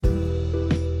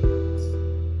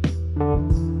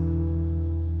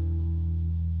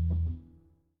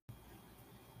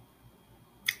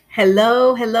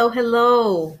Hello, hello,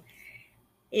 hello.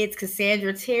 It's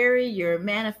Cassandra Terry, your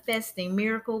manifesting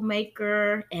miracle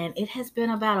maker, and it has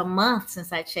been about a month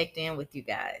since I checked in with you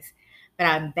guys. But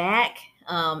I'm back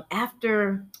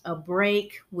after a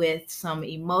break with some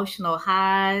emotional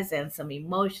highs and some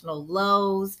emotional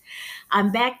lows.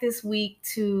 I'm back this week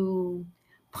to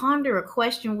ponder a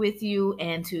question with you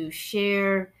and to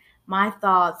share my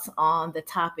thoughts on the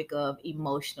topic of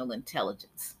emotional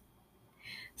intelligence.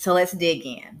 So let's dig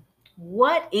in.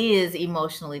 What is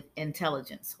emotional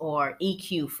intelligence, or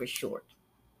EQ for short?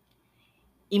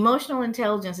 Emotional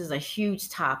intelligence is a huge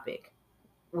topic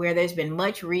where there's been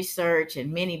much research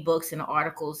and many books and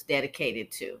articles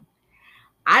dedicated to.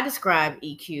 I describe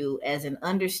EQ as an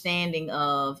understanding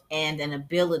of and an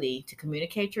ability to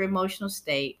communicate your emotional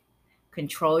state,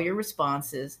 control your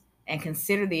responses, and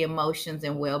consider the emotions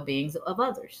and well beings of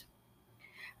others.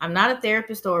 I'm not a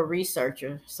therapist or a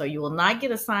researcher, so you will not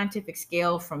get a scientific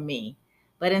scale from me,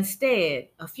 but instead,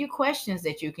 a few questions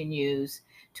that you can use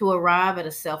to arrive at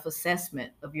a self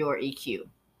assessment of your EQ.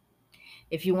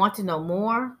 If you want to know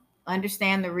more,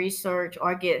 understand the research,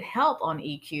 or get help on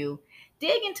EQ,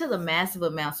 dig into the massive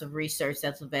amounts of research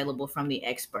that's available from the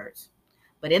experts.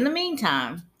 But in the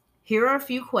meantime, here are a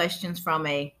few questions from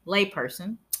a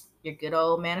layperson, your good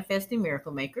old manifesting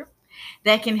miracle maker,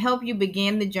 that can help you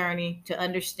begin the journey to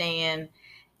understand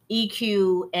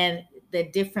EQ and the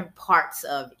different parts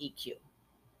of EQ.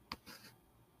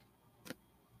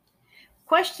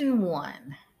 Question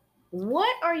one: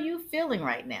 what are you feeling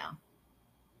right now?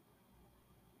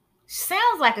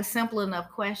 Sounds like a simple enough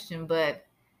question, but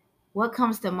what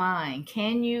comes to mind?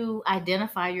 Can you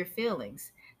identify your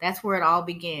feelings? That's where it all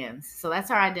begins. So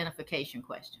that's our identification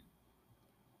question.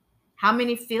 How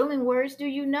many feeling words do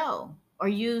you know or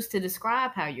use to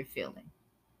describe how you're feeling?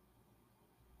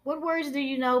 What words do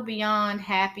you know beyond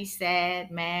happy, sad,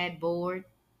 mad, bored?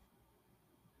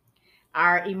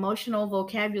 Our emotional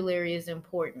vocabulary is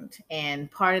important and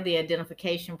part of the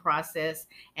identification process,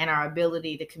 and our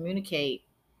ability to communicate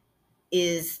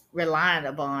is reliant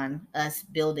upon us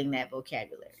building that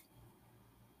vocabulary.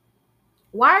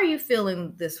 Why are you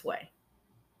feeling this way?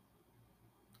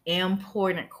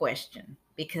 Important question,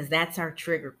 because that's our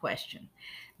trigger question.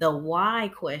 The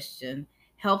why question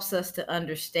helps us to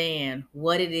understand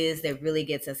what it is that really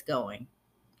gets us going.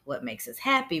 What makes us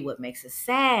happy? What makes us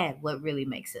sad? What really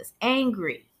makes us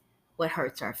angry? What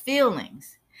hurts our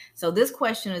feelings? So, this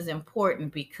question is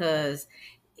important because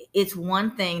it's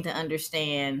one thing to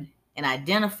understand and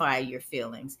identify your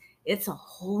feelings, it's a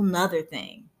whole nother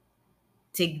thing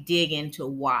to dig into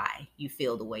why you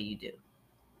feel the way you do.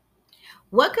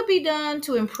 What could be done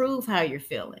to improve how you're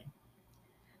feeling?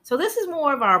 So, this is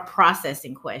more of our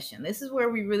processing question. This is where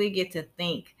we really get to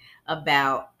think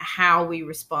about how we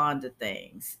respond to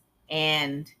things.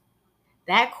 And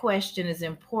that question is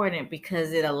important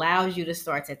because it allows you to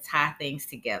start to tie things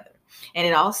together. And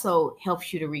it also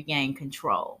helps you to regain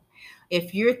control.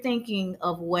 If you're thinking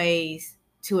of ways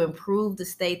to improve the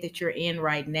state that you're in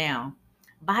right now,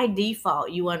 by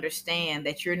default, you understand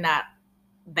that you're not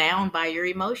bound by your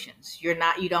emotions. You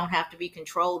don't have to be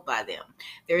controlled by them.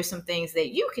 There are some things that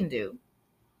you can do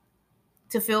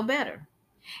to feel better.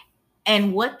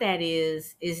 And what that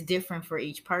is different for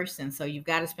each person. So you've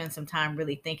got to spend some time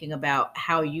really thinking about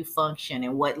how you function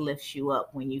and what lifts you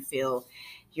up when you feel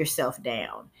yourself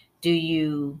down. Do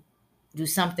you do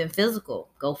something physical?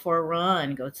 Go for a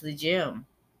run, go to the gym.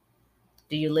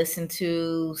 Do you listen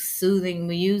to soothing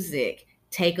music?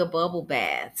 Take a bubble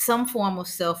bath, some form of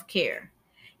self care.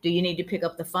 Do you need to pick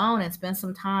up the phone and spend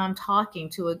some time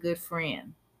talking to a good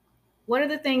friend? What are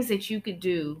the things that you could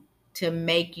do to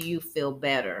make you feel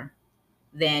better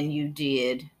than you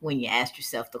did when you asked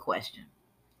yourself the question?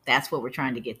 That's what we're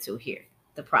trying to get to here,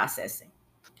 the processing.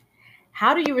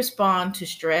 How do you respond to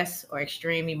stress or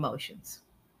extreme emotions?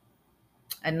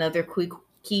 Another quick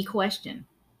key question.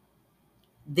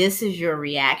 This is your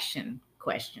reaction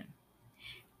question.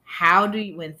 How do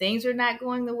you, when things are not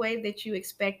going the way that you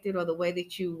expected or the way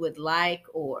that you would like,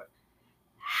 or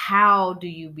how do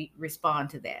you respond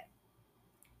to that?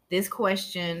 This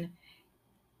question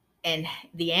and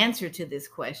the answer to this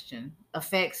question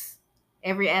affects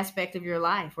every aspect of your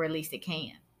life, or at least it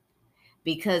can.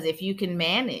 Because if you can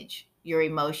manage your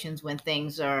emotions when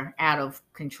things are out of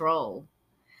control,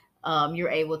 you're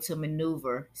able to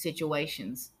maneuver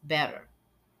situations better.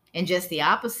 And just the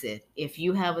opposite, if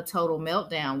you have a total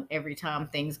meltdown every time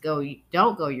things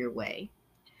don't go your way,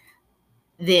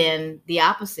 then the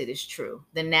opposite is true.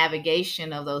 The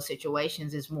navigation of those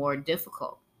situations is more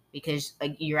difficult because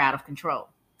you're out of control.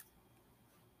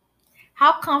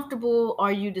 How comfortable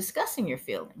are you discussing your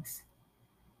feelings?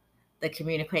 The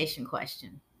communication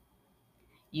question.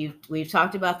 We've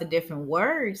talked about the different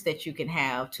words that you can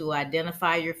have to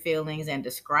identify your feelings and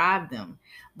describe them,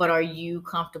 but are you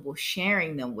comfortable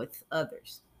sharing them with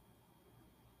others?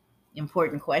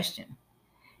 Important question.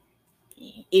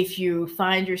 If you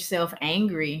find yourself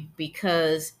angry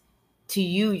because to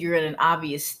you you're in an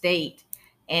obvious state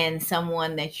and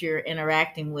someone that you're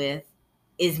interacting with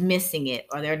is missing it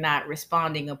or they're not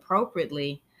responding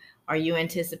appropriately, are you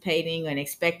anticipating and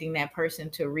expecting that person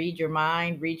to read your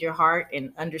mind, read your heart,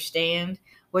 and understand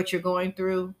what you're going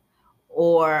through?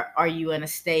 Or are you in a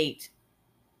state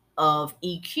of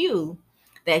EQ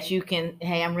that you can,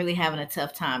 hey, I'm really having a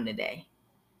tough time today?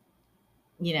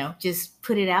 Just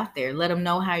put it out there. Let them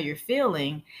know how you're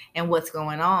feeling and what's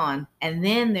going on. And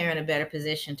then they're in a better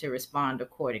position to respond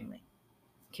accordingly.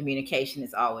 Communication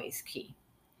is always key.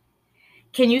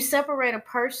 Can you separate a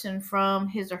person from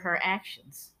his or her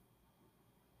actions?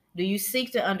 Do you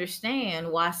seek to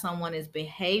understand why someone is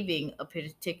behaving a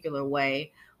particular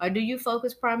way, or do you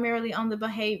focus primarily on the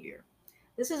behavior?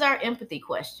 This is our empathy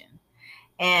question.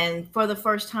 And for the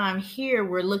first time here,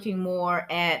 we're looking more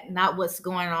at not what's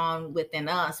going on within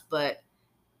us, but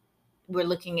we're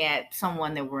looking at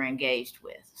someone that we're engaged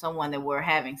with, someone that we're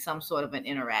having some sort of an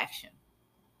interaction.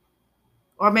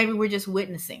 Or maybe we're just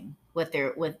witnessing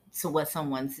what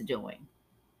someone's doing.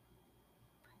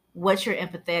 What's your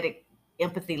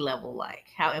empathy level like?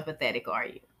 How empathetic are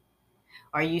you?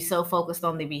 Are you so focused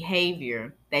on the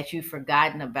behavior that you've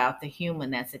forgotten about the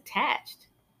human that's attached?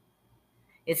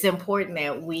 It's important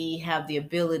that we have the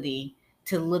ability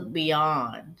to look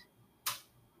beyond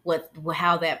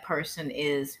how that person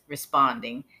is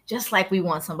responding, just like we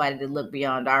want somebody to look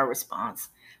beyond our response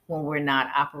when we're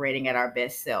not operating at our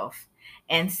best self,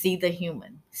 and see the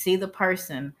human, see the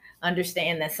person,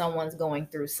 understand that someone's going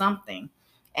through something,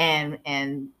 and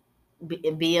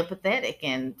be empathetic.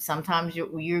 And sometimes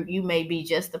you may be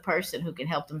just the person who can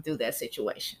help them through that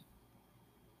situation.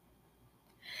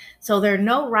 So there are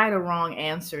no right or wrong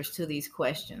answers to these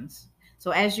questions.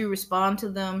 So as you respond to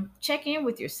them, check in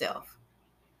with yourself.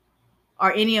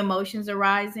 Are any emotions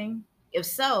arising? If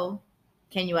so,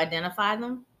 can you identify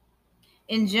them?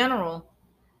 In general,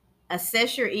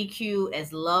 assess your EQ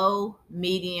as low,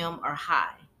 medium, or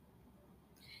high.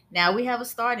 Now we have a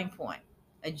starting point.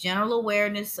 A general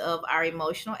awareness of our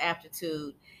emotional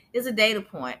aptitude is a data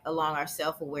point along our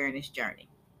self awareness journey.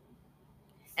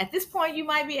 At this point, you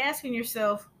might be asking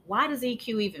yourself, why does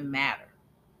EQ even matter?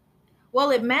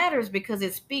 Well, it matters because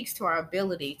it speaks to our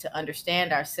ability to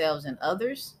understand ourselves and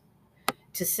others,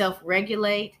 to self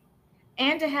regulate,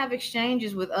 and to have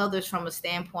exchanges with others from a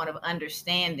standpoint of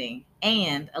understanding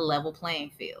and a level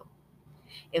playing field.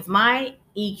 If my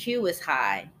EQ is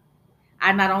high,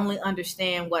 I not only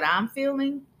understand what I'm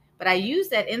feeling, but I use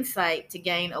that insight to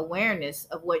gain awareness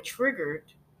of what triggered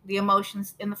the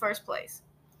emotions in the first place.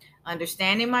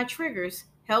 Understanding my triggers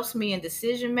helps me in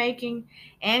decision making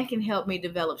and can help me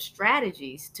develop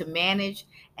strategies to manage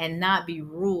and not be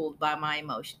ruled by my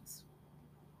emotions.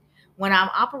 When I'm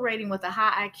operating with a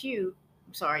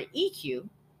EQ,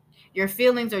 your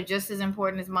feelings are just as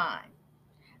important as mine.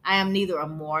 I am neither a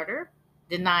martyr,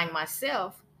 denying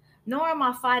myself, nor am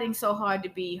I fighting so hard to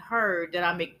be heard that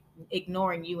I'm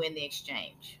ignoring you in the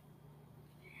exchange.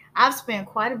 I've spent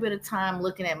quite a bit of time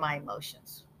looking at my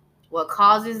emotions, what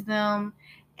causes them,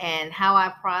 and how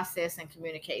I process and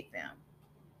communicate them.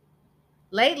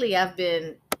 Lately, I've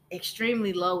been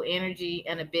extremely low energy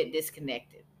and a bit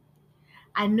disconnected.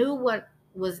 I knew I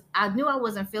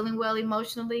wasn't feeling well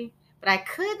emotionally, but I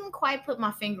couldn't quite put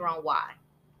my finger on why.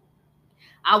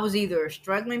 I was either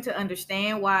struggling to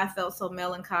understand why I felt so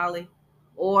melancholy,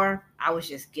 or I was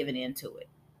just giving into it.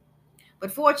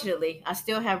 But fortunately, I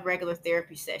still have regular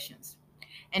therapy sessions.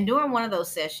 And during one of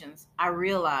those sessions, I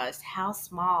realized how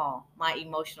small my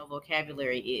emotional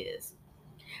vocabulary is.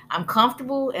 I'm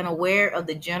comfortable and aware of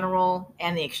the general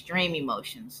and the extreme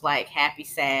emotions like happy,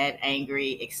 sad,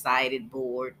 angry, excited,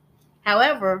 bored.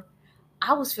 However,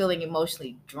 I was feeling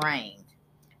emotionally drained,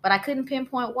 but I couldn't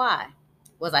pinpoint why.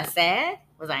 Was I sad?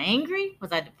 Was I angry?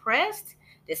 Was I depressed?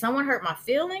 Did someone hurt my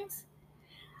feelings?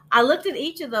 I looked at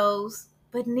each of those,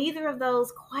 but neither of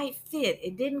those quite fit.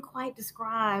 It didn't quite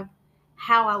describe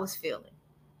how I was feeling.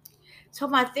 So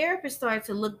my therapist started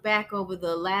to look back over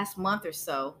the last month or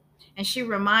so, and she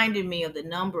reminded me of the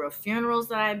number of funerals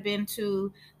that I had been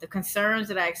to, the concerns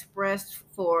that I expressed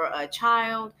for a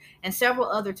child, and several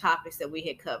other topics that we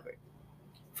had covered.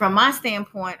 From my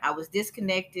standpoint, I was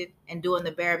disconnected and doing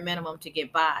the bare minimum to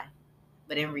get by.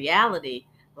 But in reality,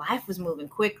 life was moving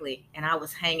quickly and I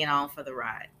was hanging on for the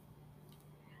ride.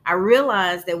 I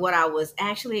realized that what I was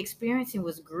actually experiencing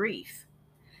was grief.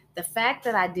 The fact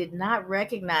that I did not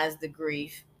recognize the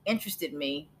grief interested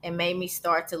me and made me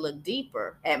start to look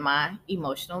deeper at my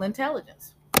emotional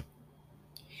intelligence.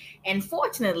 And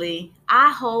fortunately,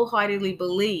 I wholeheartedly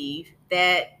believe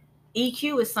that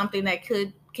EQ is something that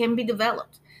can be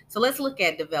developed. So let's look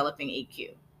at developing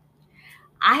EQ.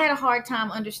 I had a hard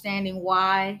time understanding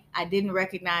why I didn't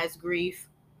recognize grief,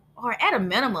 or at a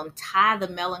minimum, tie the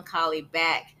melancholy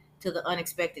back to the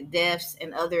unexpected deaths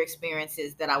and other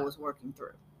experiences that I was working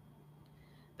through.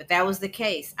 But that was the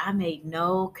case. I made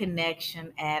no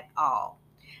connection at all.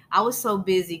 I was so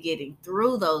busy getting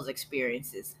through those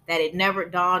experiences that it never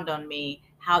dawned on me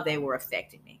how they were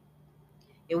affecting me.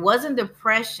 It wasn't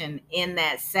depression, in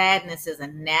that sadness is a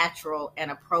natural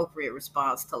and appropriate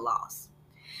response to loss.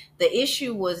 The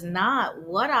issue was not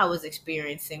what I was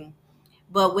experiencing,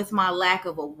 but with my lack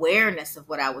of awareness of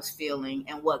what I was feeling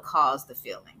and what caused the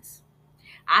feelings.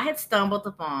 I had stumbled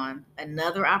upon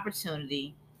another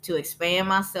opportunity to expand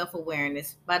my self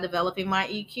awareness by developing my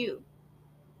EQ.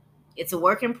 It's a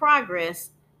work in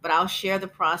progress, but I'll share the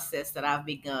process that I've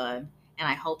begun, and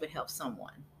I hope it helps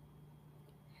someone.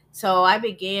 So I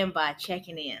began by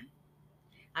checking in.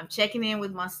 I'm checking in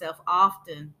with myself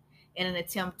often in an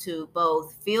attempt to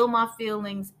both feel my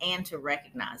feelings and to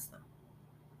recognize them.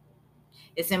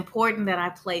 It's important that I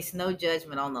place no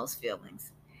judgment on those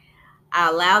feelings. I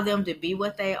allow them to be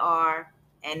what they are,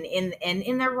 and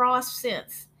in their rawest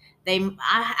sense.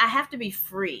 I have to be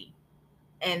free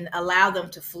and allow them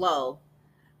to flow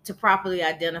to properly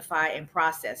identify and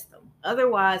process them.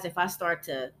 Otherwise, if I start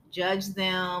to judge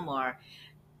them or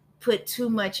put too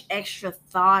much extra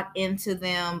thought into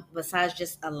them besides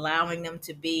just allowing them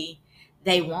to be,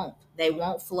 they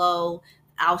won't flow.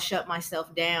 I'll shut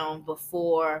myself down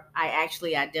before I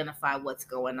actually identify what's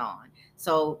going on.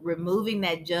 So removing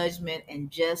that judgment and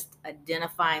just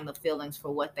identifying the feelings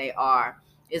for what they are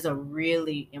is a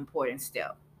really important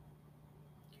step.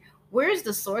 Where is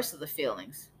the source of the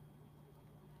feelings?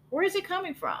 Where is it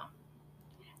coming from?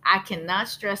 I cannot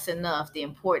stress enough the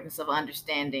importance of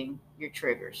understanding your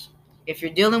triggers. If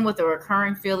you're dealing with a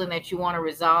recurring feeling that you want to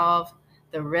resolve,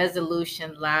 the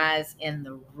resolution lies in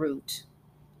the root.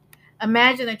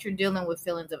 Imagine that you're dealing with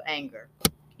feelings of anger.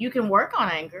 You can work on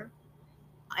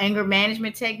anger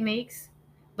management techniques,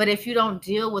 but if you don't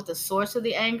deal with the source of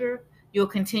the anger, you'll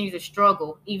continue to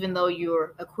struggle even though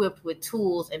you're equipped with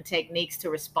tools and techniques to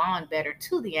respond better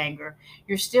to the anger.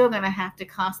 You're still going to have to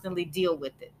constantly deal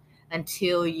with it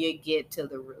until you get to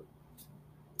the root.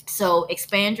 So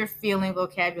expand your feeling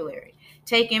vocabulary.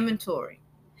 Take inventory.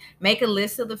 Make a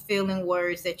list of the feeling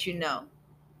words that you know.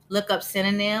 Look up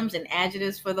synonyms and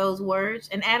adjectives for those words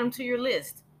and add them to your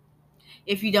list.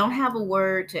 If you don't have a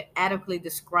word to adequately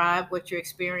describe what you're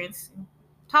experiencing,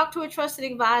 talk to a trusted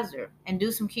advisor and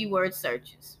do some keyword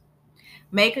searches.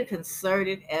 Make a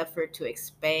concerted effort to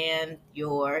expand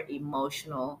your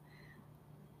emotional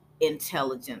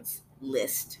intelligence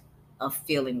list of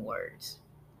feeling words.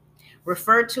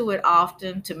 Refer to it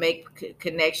often to make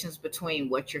connections between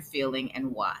what you're feeling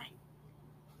and why.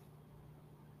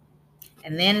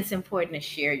 And then it's important to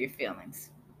share your feelings.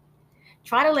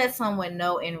 Try to let someone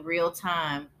know in real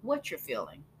time what you're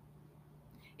feeling.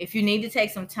 If you need to take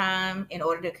some time in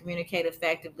order to communicate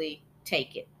effectively,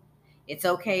 take it. It's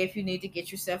okay if you need to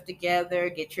get yourself together,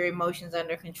 get your emotions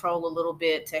under control a little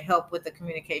bit to help with the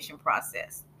communication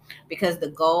process. Because the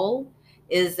goal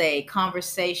is a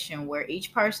conversation where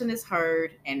each person is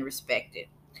heard and respected.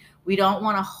 We don't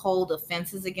want to hold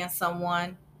offenses against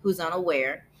someone who's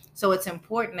unaware. So it's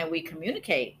important that we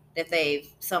communicate that they've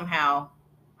somehow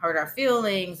hurt our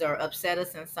feelings or upset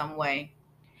us in some way.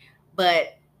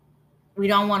 But we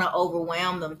don't want to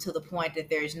overwhelm them to the point that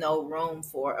there's no room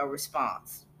for a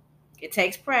response. It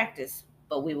takes practice,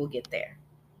 but we will get there.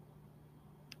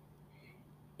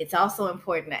 It's also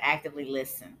important to actively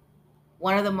listen.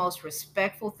 One of the most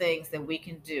respectful things that we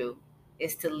can do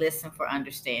is to listen for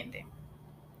understanding.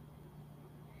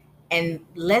 And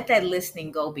let that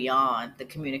listening go beyond the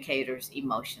communicator's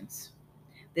emotions.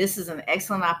 This is an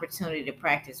excellent opportunity to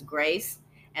practice grace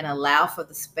and allow for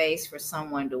the space for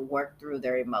someone to work through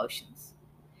their emotions.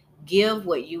 Give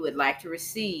what you would like to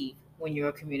receive when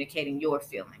you're communicating your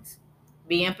feelings.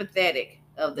 Be empathetic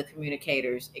of the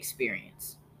communicator's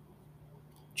experience.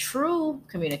 True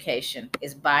communication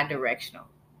is bidirectional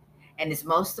and is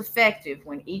most effective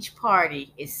when each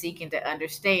party is seeking to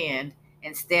understand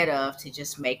instead of to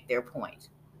just make their point.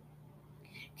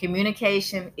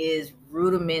 Communication is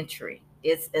rudimentary,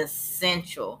 it's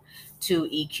essential to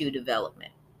EQ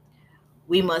development.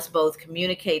 We must both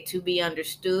communicate to be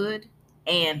understood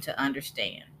and to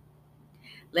understand.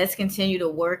 Let's continue to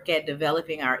work at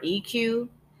developing our EQ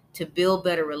to build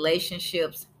better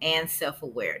relationships and self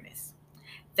awareness.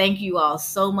 Thank you all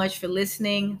so much for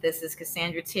listening. This is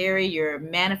Cassandra Terry, your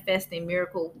manifesting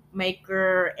miracle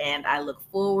maker, and I look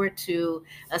forward to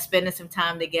spending some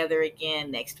time together again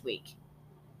next week.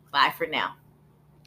 Bye for now.